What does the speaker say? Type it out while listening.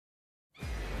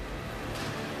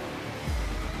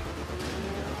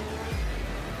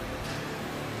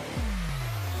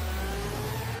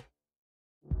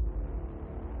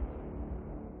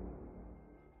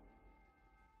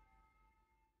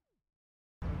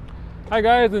Hi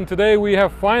guys, and today we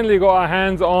have finally got our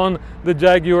hands on the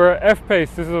Jaguar F Pace.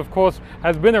 This is, of course,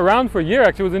 has been around for a year.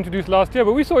 Actually, it was introduced last year,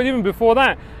 but we saw it even before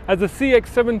that as a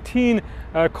CX-17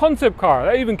 concept car.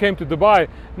 That even came to Dubai. It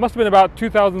must have been about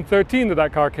 2013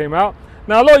 that car came out.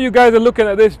 Now, a lot of you guys are looking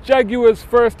at this Jaguar's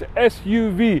first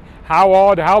SUV. How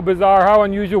odd, how bizarre, how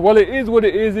unusual. Well, it is what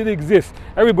it is. It exists.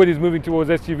 Everybody's moving towards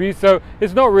SUVs, so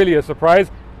it's not really a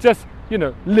surprise. Just, you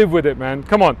know, live with it, man.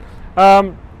 Come on.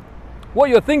 What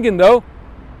you're thinking though,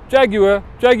 Jaguar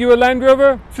Land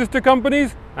Rover, sister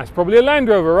companies, that's probably a Land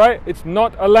Rover, right? It's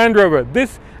not a Land Rover.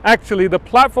 This, actually, the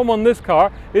platform on this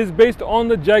car is based on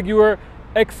the Jaguar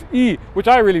XE, which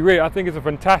I really rate. I think it's a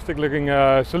fantastic looking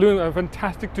saloon,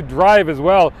 fantastic to drive as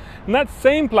well. And that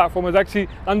same platform is actually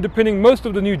underpinning most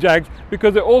of the new Jags,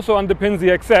 because it also underpins the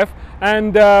XF,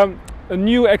 and a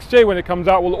new XJ, when it comes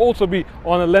out, will also be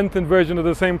on a lengthened version of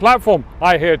the same platform,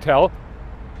 I hear tell.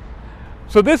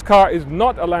 So this car is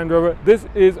not a Land Rover, this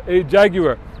is a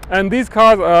Jaguar. And these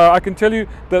cars, I can tell you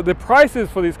that the prices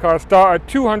for these cars start at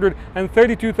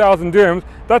 232,000 dirhams.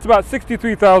 That's about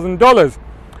 $63,000.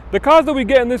 The cars that we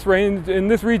get in this range, in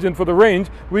this region for the range,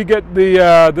 we get the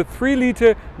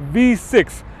 3-litre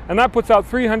V6, and that puts out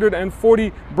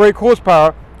 340 brake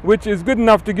horsepower, which is good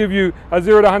enough to give you a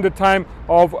 0 to 100 time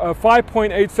of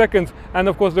 5.8 seconds. And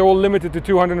of course, they're all limited to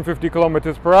 250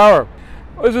 kilometers per hour.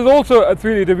 This is also a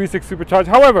 3-litre V6 supercharged.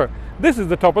 However, this is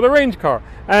the top of the range car,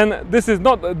 and this is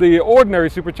not the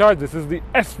ordinary supercharged. This is the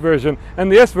S version,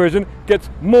 and the S version gets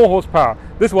more horsepower.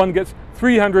 This one gets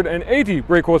 380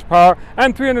 brake horsepower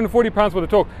and 340 pounds for the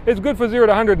torque. It's good for 0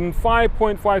 to 100 in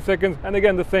 5.5 seconds, and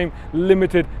again the same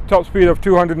limited top speed of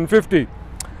 250.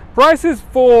 Prices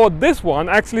for this one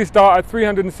actually start at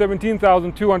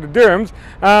 317,200 dirhams,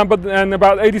 and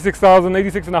about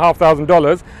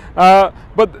 $86,500.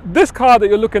 But this car that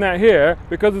you're looking at here,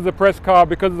 because it's a press car,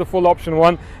 because it's a full option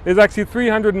one, is actually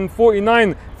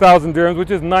 349,000 dirhams,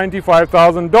 which is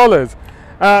 $95,000.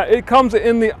 It comes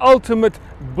in the ultimate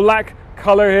black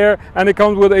color here, and it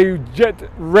comes with a jet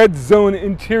red zone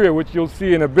interior, which you'll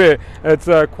see in a bit. It's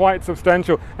quite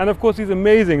substantial, and of course these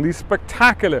amazing, these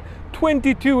spectacular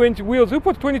 22-inch wheels. Who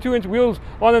puts 22-inch wheels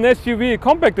on an SUV, a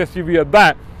compact SUV at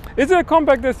that? Is it a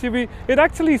compact SUV? It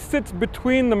actually sits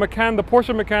between the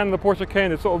Porsche Macan and the Porsche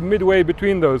Cayenne. It's sort of midway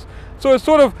between those. So it's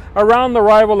sort of around the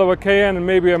rival of a Cayenne and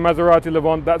maybe a Maserati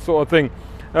Levant, that sort of thing.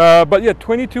 But yeah,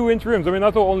 22-inch rims. I mean, I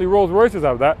thought only Rolls Royces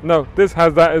have that. No, this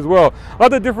has that as well.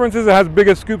 Other differences, it has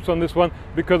bigger scoops on this one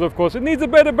because, of course, it needs a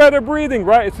better breathing,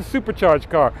 right? It's a supercharged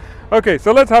car. Okay,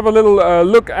 so let's have a little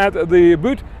look at the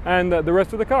boot and the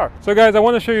rest of the car. So guys, I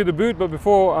want to show you the boot, but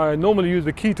before, I normally use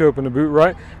the key to open the boot,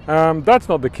 right? That's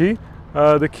not the key.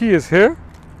 The key is here.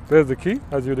 There's the key,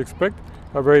 as you'd expect.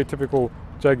 A very typical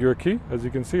Jaguar key. As you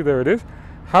can see, there it is.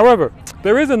 However,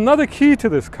 there is another key to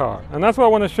this car, and that's what I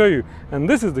want to show you. And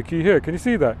this is the key here. Can you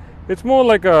see that? It's more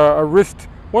like a wrist,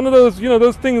 one of those, you know,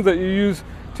 those things that you use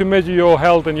to measure your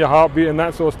health and your heartbeat and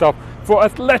that sort of stuff for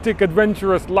athletic,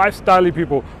 adventurous, lifestyle-y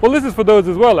people. Well, this is for those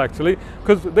as well, actually,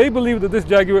 because they believe that this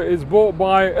Jaguar is bought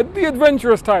by the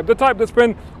adventurous type, the type that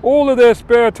spend all of their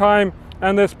spare time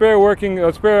and their spare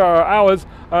hours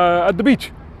at the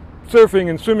beach, surfing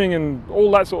and swimming and all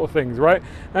that sort of things, right?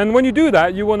 And when you do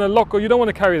that, you want to lock, or you don't want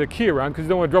to carry the key around because you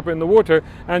don't want to drop it in the water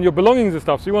and your belongings and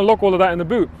stuff, so you want to lock all of that in the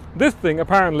boot. This thing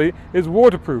apparently is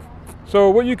waterproof. So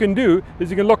what you can do is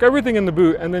you can lock everything in the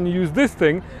boot, and then you use this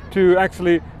thing to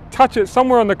actually touch it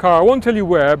somewhere on the car. I won't tell you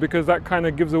where, because that kind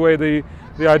of gives away the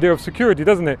idea of security,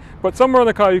 doesn't it? But somewhere on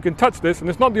the car you can touch this, and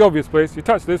it's not the obvious place. You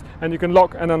touch this and you can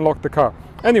lock and unlock the car.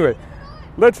 Anyway,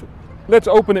 let's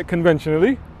open it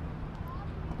conventionally.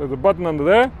 There's a button under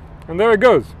there, and there it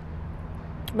goes.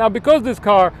 Now, because this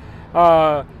car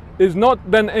is not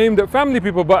then aimed at family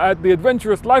people, but at the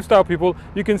adventurous lifestyle people,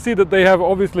 you can see that they have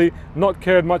obviously not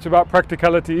cared much about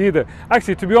practicality either.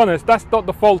 Actually, to be honest, that's not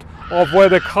the fault of where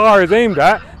the car is aimed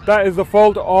at. That is the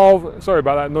fault of, sorry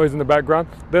about that noise in the background.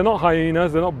 They're not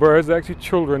hyenas, they're not birds, they're actually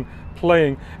children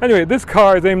playing. Anyway, this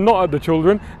car is aimed not at the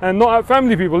children and not at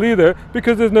family people either,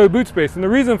 because there's no boot space. And the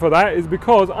reason for that is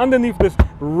because underneath this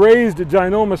raised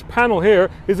ginormous panel here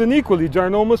is an equally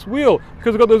ginormous wheel,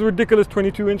 because it's got those ridiculous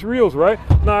 22-inch wheels, right?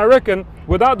 Now I reckon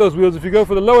without those wheels, if you go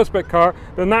for the lower spec car,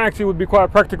 then that actually would be quite a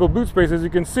practical boot space, as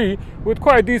you can see, with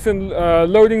quite a decent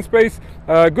loading space,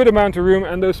 a good amount of room,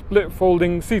 and those split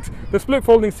folding seats. The split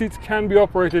folding seats can be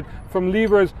operated from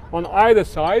levers on either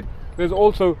side. There's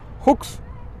also hooks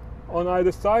on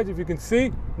either side, if you can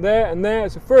see there and there.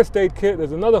 It's a first aid kit.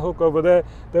 There's another hook over there,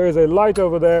 there is a light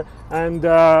over there, and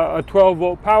a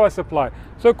 12-volt power supply.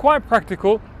 So quite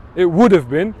practical. It would have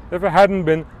been if it hadn't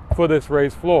been for this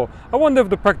raised floor. I wonder if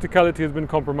the practicality has been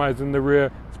compromised in the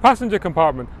rear passenger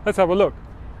compartment. Let's have a look.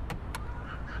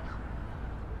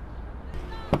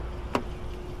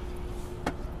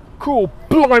 Cool,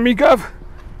 blimey Gav!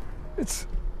 It's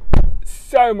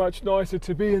so much nicer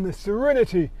to be in the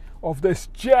serenity of this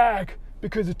Jag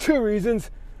because of two reasons: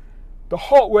 the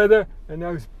hot weather and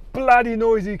those bloody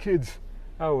noisy kids.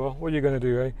 Oh well, what are you going to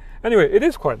do, eh? Anyway, it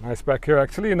is quite nice back here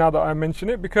actually, now that I mention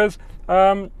it, because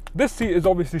this seat is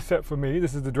obviously set for me.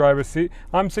 This is the driver's seat.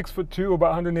 I'm 6'2",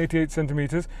 about 188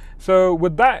 centimeters. So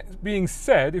with that being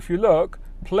said, if you look,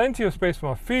 plenty of space for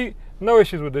my feet, no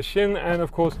issues with the shin, and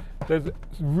of course there's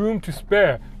room to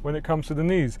spare when it comes to the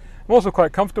knees. I'm also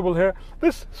quite comfortable here.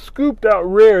 This scooped out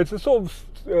rear, it's a sort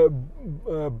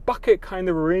of bucket kind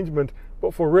of arrangement,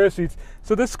 but for rear seats.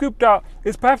 So this scooped out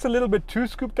is perhaps a little bit too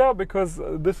scooped out because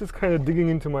this is kind of digging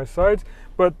into my sides,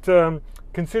 but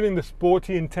considering the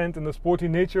sporty intent and the sporty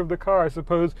nature of the car, I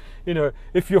suppose, you know,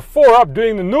 if you're four up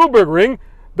doing the Nürburgring,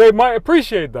 they might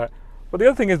appreciate that. But the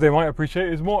other thing is they might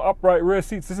appreciate is more upright rear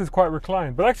seats. This is quite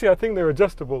reclined, but actually I think they're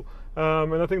adjustable,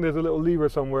 and I think there's a little lever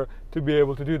somewhere to be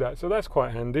able to do that, so that's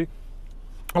quite handy.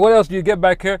 What else do you get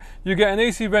back here? You get an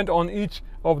AC vent on each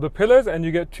of the pillars, and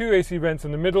you get two AC vents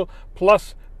in the middle,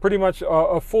 plus pretty much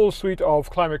a full suite of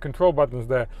climate control buttons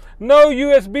there. No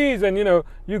USBs, and you know,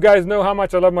 you guys know how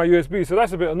much I love my USB, so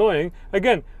that's a bit annoying.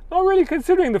 Again, not really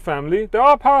considering the family. There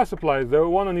are power supplies though,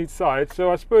 one on each side,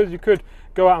 so I suppose you could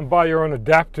go out and buy your own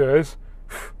adapters.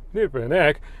 Need a bit of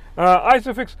neck.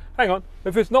 Isofix, hang on,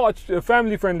 if it's not a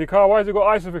family-friendly car, why has it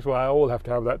got Isofix? Well, I all have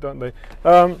to have that, don't they?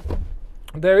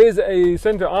 There is a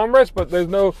center armrest, but there's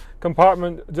no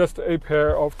compartment, just a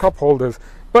pair of cup holders.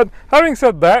 But having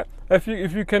said that, if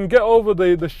you can get over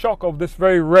the shock of this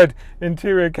very red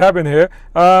interior cabin here,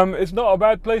 it's not a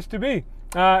bad place to be.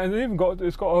 And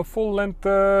it's got a full-length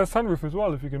sunroof as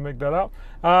well, if you can make that out.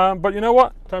 But you know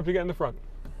what? Time to get in the front.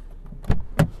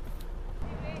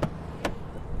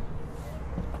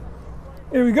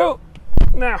 Here we go.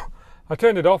 Now, I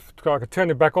turned it off, I could turn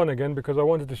it back on again because I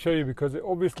wanted to show you, because it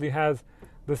obviously has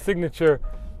the signature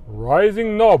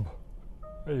rising knob.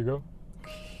 There you go.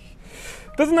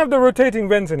 Doesn't have the rotating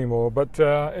vents anymore, but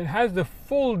it has the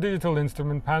full digital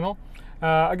instrument panel.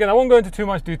 Again, I won't go into too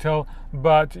much detail,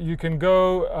 but you can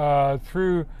go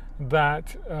through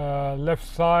that left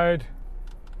side.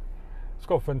 It's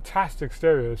got fantastic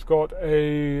stereo. It's got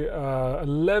a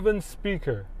 11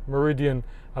 speaker Meridian.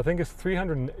 I think it's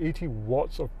 380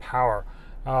 watts of power.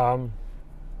 Not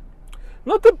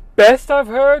the best I've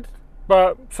heard,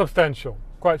 but substantial,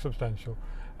 quite substantial.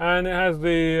 And it has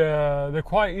the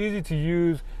quite easy to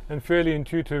use and fairly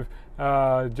intuitive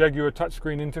Jaguar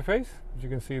touchscreen interface, as you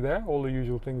can see there. All the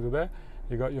usual things are there.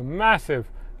 You got your massive,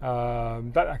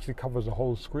 that actually covers the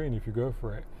whole screen if you go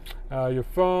for it. Your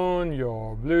phone,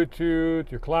 your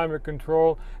Bluetooth, your climate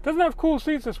control. Doesn't have cool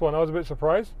seats, this one. I was a bit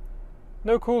surprised.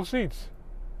 No cool seats.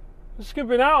 You're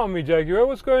skipping out on me, Jaguar.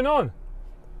 What's going on?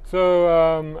 So,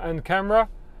 and camera.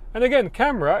 And again,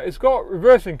 camera, it's got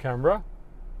reversing camera.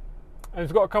 And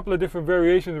it's got a couple of different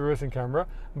variations of reversing camera.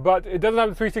 But it doesn't have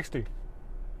the 360.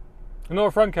 Nor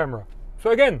a front camera. So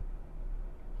again,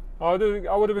 I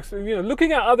would have, you know,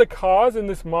 looking at other cars in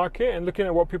this market and looking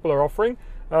at what people are offering,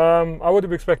 I would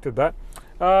have expected that.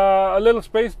 A little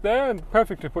space there, and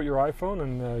perfect to put your iPhone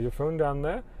and your phone down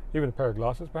there. Even a pair of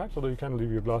glasses perhaps, although you can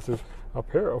leave your glasses up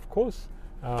here, of course.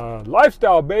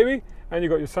 Lifestyle, baby! And you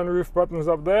got your sunroof buttons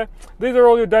up there. These are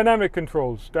all your dynamic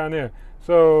controls down here.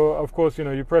 So, of course, you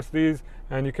know, you press these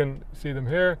and you can see them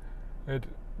here. It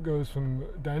goes from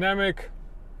dynamic.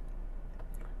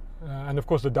 And of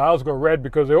course the dials go red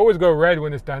because they always go red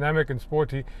when it's dynamic and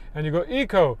sporty. And you go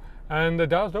eco, and the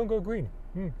dials don't go green.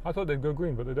 I thought they'd go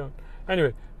green, but they don't.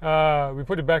 Anyway, we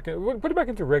put it back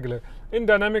into regular. In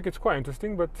dynamic, it's quite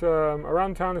interesting, but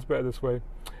around town it's better this way.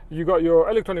 You got your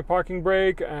electronic parking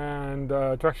brake, and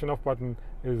traction off button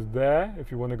is there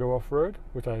if you want to go off road,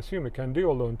 which I assume it can do,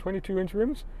 although on 22-inch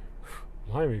rims.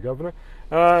 Blimey, governor.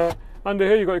 Under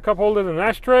here you've got your cup holders and an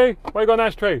ashtray. Why you got an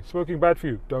ashtray? Smoking bad for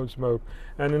you. Don't smoke.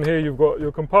 And in here you've got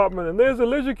your compartment, and there's a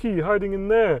leisure key hiding in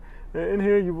there. In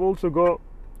here you've also got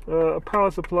a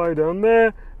power supply down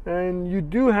there, and you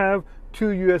do have two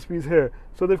USBs here.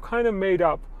 So they've kind of made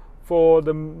up for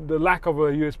the lack of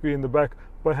a USB in the back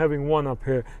by having one up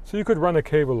here. So you could run a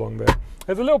cable along there.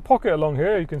 There's a little pocket along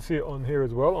here. You can see it on here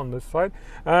as well, on this side.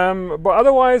 But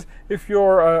otherwise, if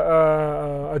you're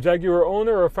a Jaguar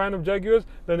owner or a fan of Jaguars,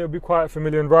 then it'll be quite a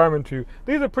familiar environment to you.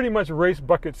 These are pretty much race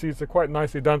bucket seats. They're quite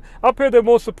nicely done. Up here, they're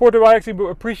more supportive. I actually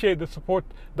appreciate the support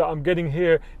that I'm getting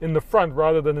here in the front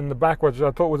rather than in the back, which I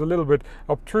thought was a little bit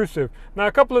obtrusive. Now,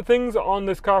 a couple of things on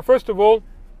this car. First of all,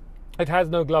 it has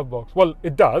no glove box. Well,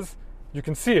 it does. You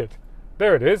can see it.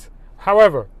 There it is.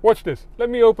 However, watch this. Let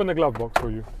me open the glove box for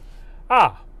you.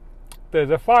 Ah,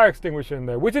 there's a fire extinguisher in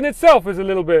there, which in itself is a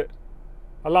little bit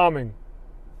alarming.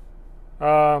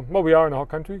 Well, we are in a hot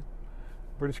country.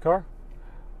 British car.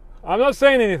 I'm not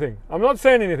saying anything. I'm not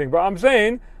saying anything, but I'm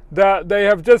saying that they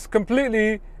have just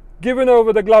completely given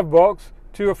over the glove box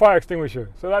to a fire extinguisher.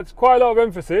 So that's quite a lot of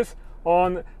emphasis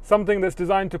on something that's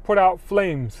designed to put out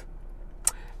flames.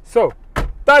 So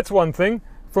that's one thing.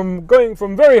 From going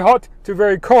from very hot to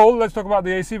very cold, let's talk about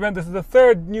the AC vent. This is the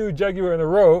third new Jaguar in a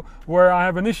row where I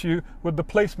have an issue with the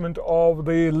placement of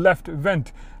the left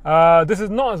vent. This is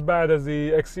not as bad as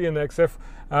the XC and the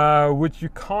XF, which you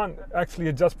can't actually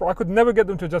adjust. I could never get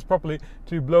them to adjust properly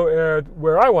to blow air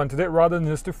where I wanted it, rather than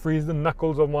just to freeze the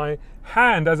knuckles of my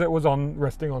hand as it was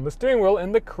resting on the steering wheel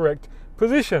in the correct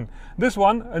position. This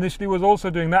one initially was also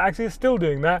doing that, actually it's still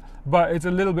doing that, but it's a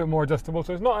little bit more adjustable,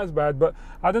 so it's not as bad. But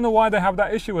I don't know why they have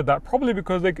that issue with that. Probably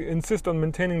because they insist on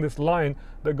maintaining this line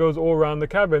that goes all around the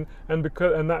cabin, and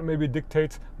that maybe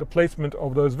dictates the placement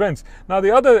of those vents. Now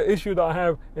the other issue that I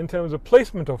have in terms of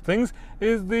placement of things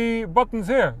is the buttons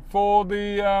here for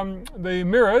the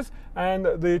mirrors and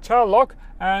the child lock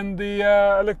and the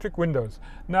electric windows.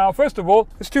 Now first of all,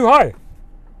 it's too high.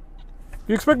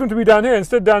 You expect them to be down here.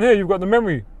 Instead, down here you've got the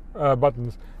memory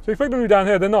buttons. So you expect them to be down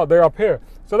here. They're not. They're up here.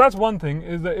 So that's one thing,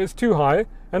 is that it's too high.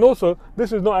 And also,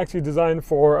 this is not actually designed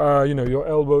for you know, your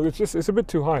elbow. It's a bit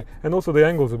too high. And also the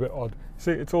angle's a bit odd.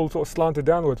 See, it's all sort of slanted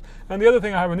downwards. And the other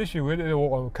thing I have an issue with,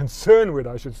 or concern with,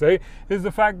 I should say, is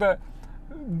the fact that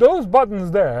those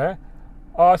buttons there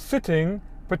are sitting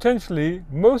potentially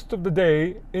most of the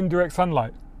day in direct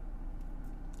sunlight.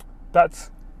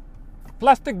 That's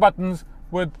plastic buttons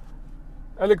with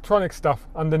electronic stuff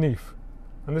underneath,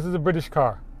 and this is a British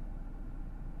car.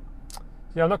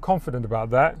 Yeah, I'm not confident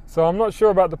about that, so I'm not sure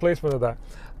about the placement of that.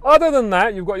 Other than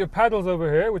that, you've got your paddles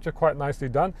over here, which are quite nicely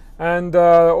done, and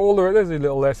there's a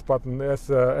little S button,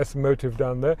 S motive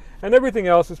down there, and everything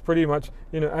else is pretty much,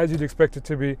 you know, as you'd expect it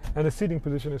to be, and the seating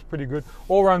position is pretty good.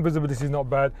 All-round visibility is not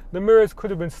bad. The mirrors could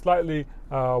have been slightly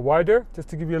wider, just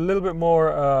to give you a little bit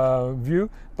more view,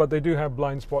 but they do have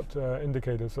blind spot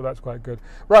indicators, so that's quite good.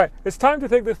 Right, it's time to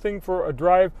take this thing for a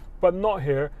drive, but not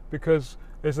here, because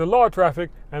there's a lot of traffic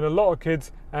and a lot of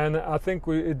kids, and I think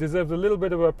it deserves a little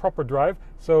bit of a proper drive.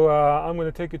 So I'm going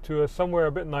to take it to somewhere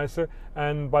a bit nicer,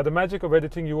 and by the magic of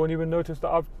editing you won't even notice that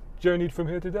I've journeyed from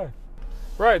here today.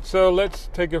 Right, so let's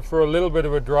take it for a little bit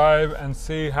of a drive and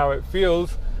see how it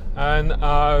feels. And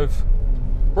I've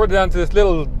brought it down to this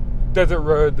little desert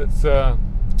road that's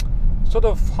sort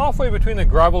of halfway between a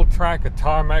gravel track, a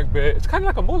tarmac bit. It's kind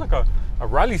of like more like a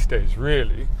rally stage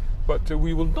really, but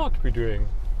we will not be doing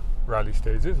rally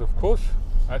stages, of course.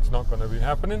 That's not going to be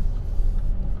happening,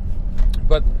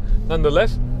 but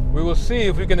nonetheless we will see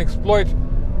if we can exploit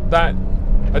that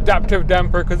adaptive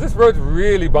damper, because this road's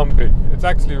really bumpy. It's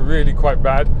actually really quite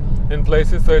bad in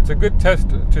places, so it's a good test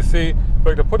to see. In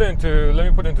fact, let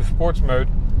me put it into sports mode,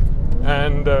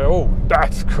 and oh,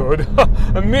 that's good.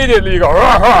 Immediately you go,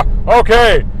 rah, rah,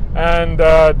 okay. And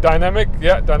dynamic,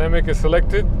 yeah, dynamic is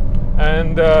selected,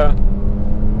 and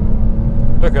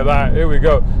look at that, here we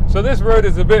go. So this road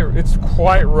is it's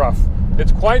quite rough.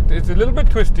 It's a little bit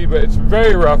twisty, but it's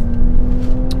very rough.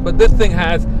 But this thing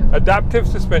has adaptive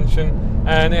suspension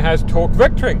and it has torque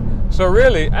vectoring. So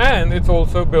really, and it's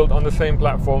also built on the same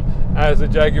platform as the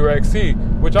Jaguar XC,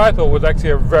 which I thought was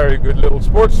actually a very good little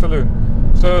sports saloon.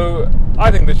 So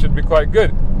I think this should be quite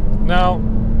good. Now,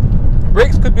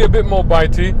 brakes could be a bit more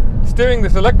bitey. Steering,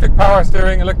 this electric power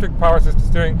assisted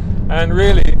steering, and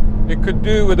really it could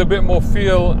do with a bit more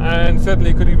feel, and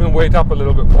certainly could even weight up a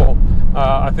little bit more.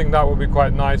 I think that would be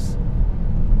quite nice.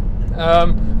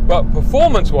 But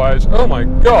performance-wise, oh my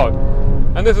god!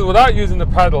 And this is without using the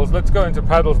paddles. Let's go into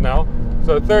paddles now.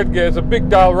 So third gear is a big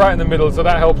dial right in the middle, so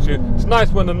that helps you. It's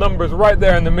nice when the number's right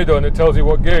there in the middle and it tells you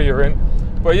what gear you're in.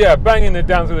 But yeah, banging it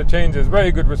down through the changes.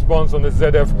 Very good response on the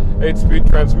ZF 8-speed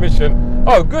transmission.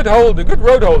 Oh, good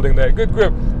road holding there, good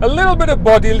grip. A little bit of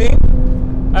body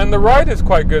lean, and the ride is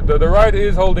quite good though. The ride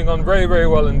is holding on very, very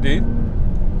well indeed.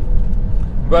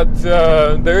 But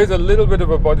there is a little bit of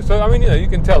a body, so I mean, you know, you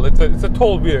can tell it's a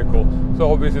tall vehicle,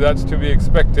 so obviously that's to be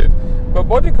expected. But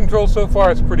body control so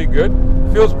far is pretty good.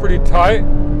 Feels pretty tight.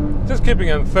 Just keeping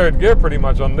it in third gear pretty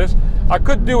much on this. I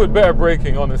could do with better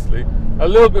braking, honestly. A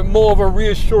little bit more of a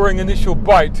reassuring initial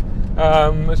bite,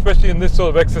 especially in this sort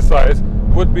of exercise,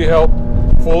 would be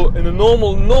helpful. In a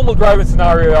normal driving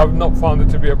scenario, I've not found it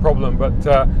to be a problem. But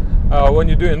when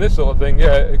you're doing this sort of thing,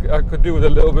 yeah, I could do with a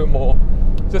little bit more.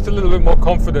 Just a little bit more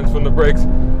confidence from the brakes,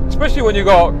 especially when you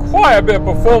got quite a bit of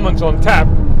performance on tap.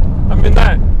 I mean,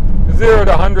 that 0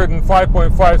 to 100 in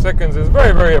 5.5 seconds is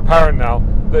very, very apparent now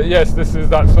that yes, this is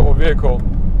that sort of vehicle.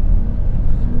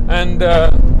 And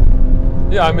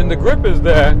yeah, I mean, the grip is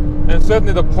there, and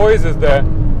certainly the poise is there,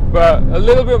 but a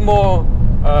little bit more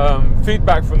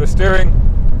feedback from the steering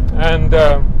and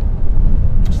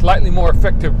slightly more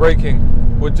effective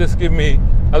braking would just give me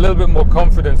a little bit more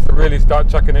confidence to really start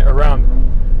chucking it around.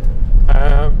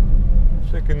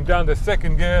 Checking down to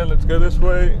second gear, let's go this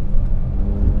way.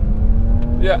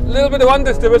 Yeah, a little bit of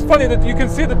understeer. It's funny that you can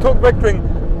see the torque vectoring.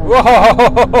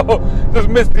 Whoa! Just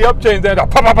missed the up change there.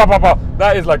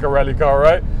 That is like a rally car,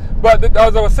 right? But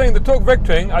as I was saying, the torque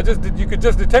vectoring, you could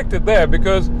just detect it there,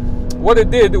 because what it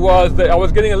did was that I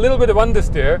was getting a little bit of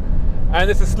understeer,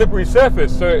 and it's a slippery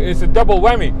surface, so it's a double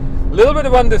whammy. A little bit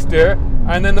of understeer,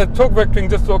 and then the torque vectoring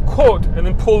just sort of caught and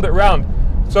then pulled it round.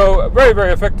 So very,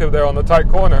 very effective there on the tight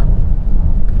corner.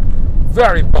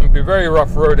 Very bumpy, very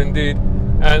rough road indeed,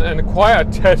 and quite a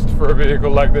test for a vehicle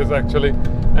like this actually.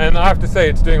 And I have to say,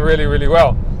 it's doing really, really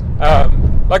well.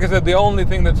 Like I said, the only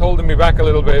thing that's holding me back a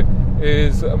little bit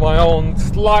is my own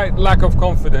slight lack of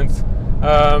confidence,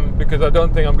 because I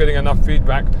don't think I'm getting enough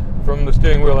feedback from the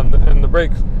steering wheel and the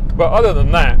brakes. But other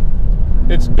than that,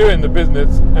 it's doing the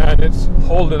business and it's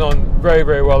holding on very,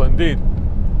 very well indeed.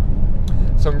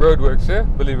 Some roadworks here,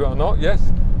 believe it or not.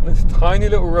 Yes, this tiny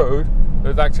little road,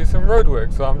 there's actually some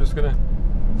roadwork. So I'm just going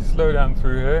to slow down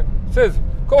through here. It says,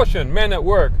 caution, men at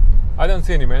work. I don't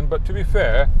see any men, but to be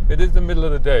fair, it is the middle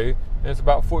of the day and it's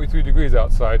about 43 degrees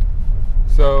outside.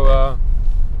 So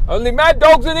only mad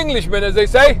dogs and Englishmen, as they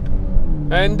say.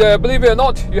 And believe it or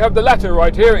not, you have the latter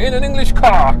right here in an English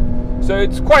car. So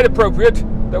it's quite appropriate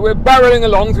that we're barreling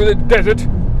along through the desert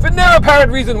for no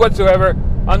apparent reason whatsoever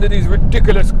under these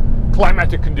ridiculous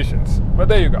climatic conditions. But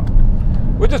there you go.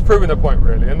 We're just proving a point,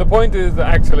 really. And the point is that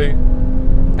actually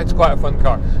it's quite a fun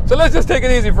car. So let's just take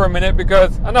it easy for a minute,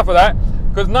 because enough of that.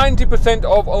 Because 90%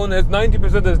 of owners,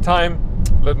 90% of the time,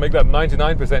 let's make that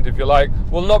 99% if you like,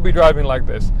 will not be driving like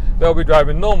this. They'll be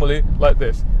driving normally like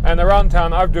this. And around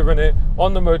town, I've driven it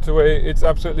on the motorway, it's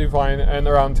absolutely fine, and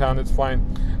around town it's fine.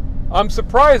 I'm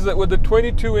surprised that with the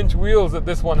 22-inch wheels that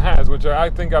this one has, which are, I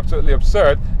think, absolutely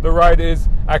absurd, the ride is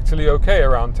actually okay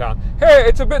around town. Here,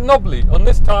 it's a bit knobbly. On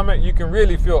this tarmac, you can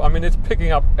really feel, I mean, it's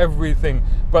picking up everything.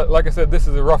 But like I said, this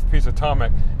is a rough piece of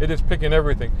tarmac. It is picking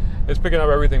everything. It's picking up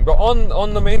everything. But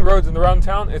on the main roads and around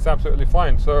town, it's absolutely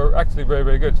fine. So actually very,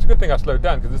 very good. It's a good thing I slowed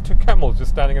down, because there's two camels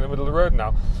just standing in the middle of the road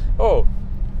now. Oh,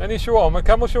 any shawarma?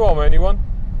 Camel shawarma, anyone?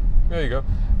 There you go.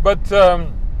 But,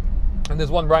 and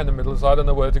there's one right in the middle, so I don't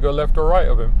know whether to go left or right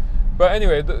of him. But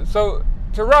anyway, so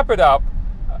to wrap it up,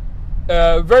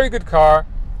 very good car.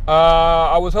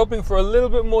 I was hoping for a little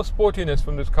bit more sportiness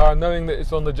from this car, knowing that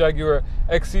it's on the Jaguar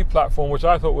XC platform, which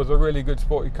I thought was a really good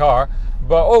sporty car.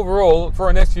 But overall, for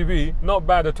an SUV, not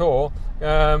bad at all.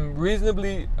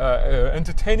 Reasonably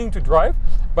entertaining to drive,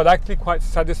 but actually quite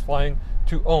satisfying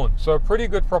to own. So a pretty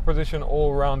good proposition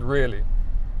all around, really.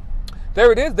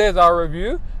 There it is, there's our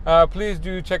review. Please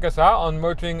do check us out on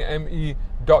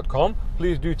motoringme.com.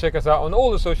 Please do check us out on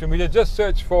all the social media. Just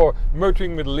search for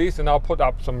Motoring Middle East and I'll put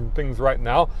up some things right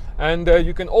now. And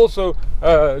you can also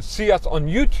see us on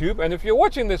YouTube. And if you're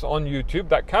watching this on YouTube,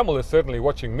 that camel is certainly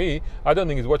watching me. I don't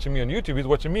think he's watching me on YouTube, he's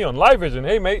watching me on Live Vision.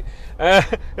 Hey mate. And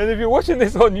if you're watching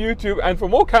this on YouTube, and for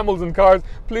more camels and cars,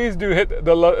 please do hit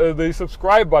the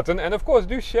subscribe button. And of course,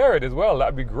 do share it as well.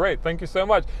 That'd be great. Thank you so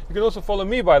much. You can also follow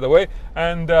me, by the way.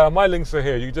 And my links are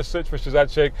here. You just search for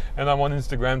Shahzad Sheikh, and I'm on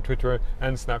Instagram, Twitter,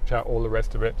 and Snapchat, all the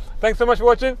rest of it. Thanks so much for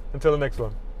watching. Until the next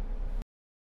one.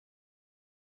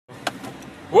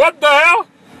 What the hell?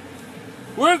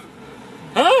 What?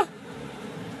 Huh?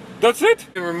 That's it?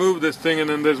 You can remove this thing and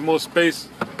then there's more space.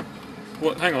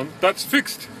 What? Hang on. That's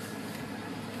fixed.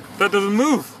 That doesn't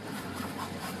move.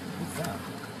 What's that?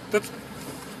 That's...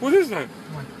 What is that?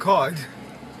 Oh my god.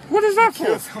 What is that for?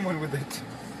 Kill someone with it.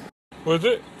 What is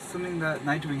it? Something that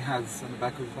Nightwing has on the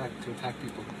back of his back to attack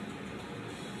people.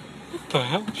 What the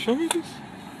hell? Show me this.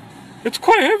 It's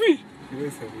quite heavy. It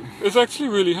is heavy. It's actually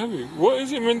really heavy. What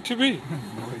is it meant to be?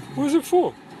 No idea. What is it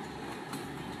for?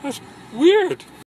 That's weird.